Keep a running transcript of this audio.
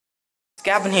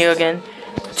Gavin here again.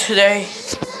 Today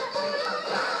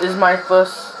is my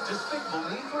first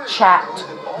chat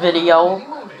video,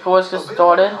 so let's get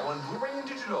started.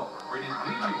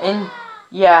 And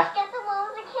yeah,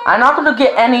 I'm not gonna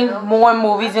get any more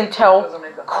movies until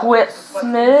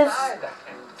Christmas.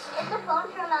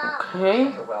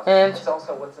 Okay, and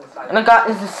I got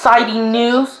this exciting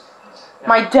news.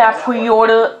 My dad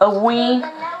pre-ordered a ring,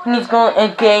 and he's gonna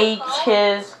engage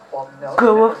his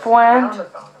girlfriend.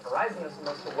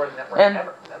 And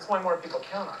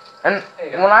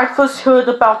when I first heard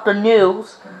about the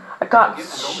news, I got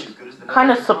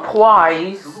kind of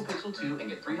surprised.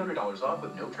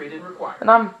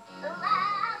 And I'm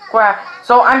glad.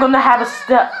 So I'm gonna have a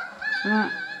step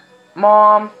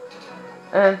mom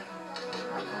and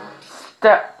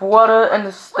step brother and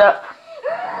a step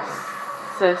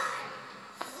sis,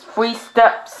 3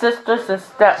 step sisters and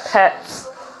step pets.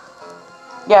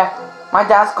 Yeah, my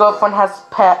dad's girlfriend has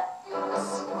pets.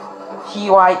 He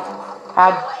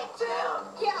had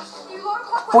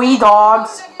 3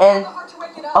 dogs and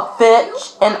a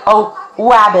fish and a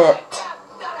rabbit.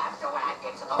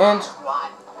 And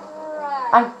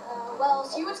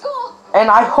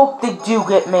I hope they do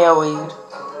get married.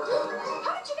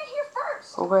 How did you get here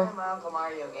first? Okay.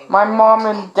 My mom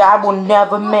and dad were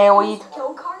never married.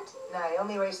 No, he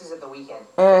only races at the weekend.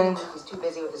 And he's too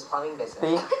busy with his plumbing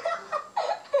business.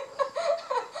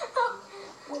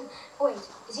 Wait,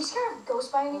 is he scared of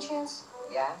ghosts by any chance?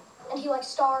 Yeah. And he likes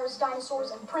stars,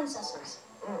 dinosaurs, and princesses.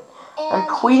 And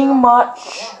pretty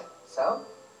much. Yeah. So?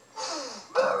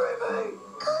 Marry me.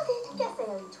 Got it. Guess they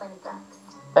owe you $20.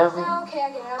 Every. Okay, I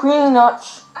get it. Pretty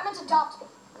much. I meant to adopt me.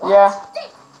 Yeah.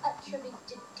 Date. Should we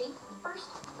date first?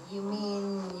 You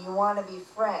mean you want to be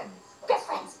friends? Best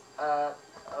friends.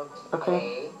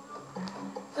 Okay.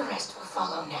 The rest will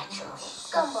follow naturally.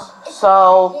 Come on.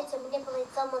 So. You get to manipulate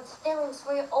someone's feelings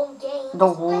for your own gain. The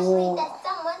Especially that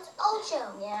someone's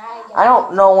Ocho. Yeah, I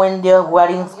don't know when their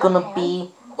wedding's gonna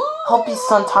be. Hope it's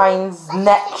sometimes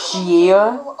next year.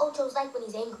 You know what Ocho's like when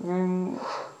he's angry.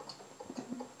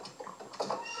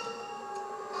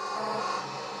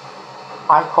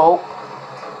 I hope.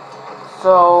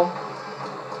 So,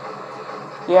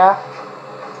 yeah.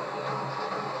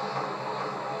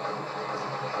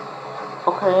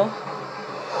 Okay.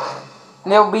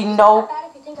 There'll be no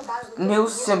new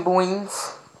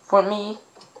siblings for me.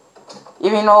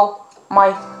 Even though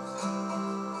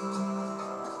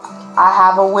I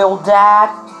have a real dad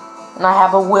and I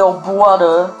have a real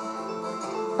brother,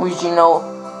 which you know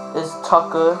is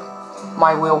Tucker,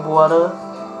 my real brother.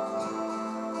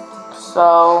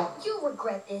 So You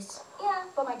regret this. Yeah,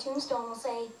 but my tombstone will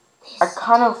say this. I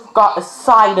kind of got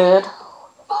excited.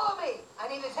 Follow me. I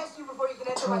need to test you before you can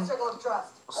enter my circle of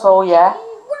trust. So yeah,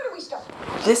 Where do we start?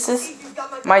 this is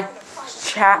my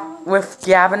chat with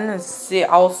Gavin, and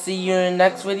I'll see you in the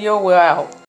next video. We're out.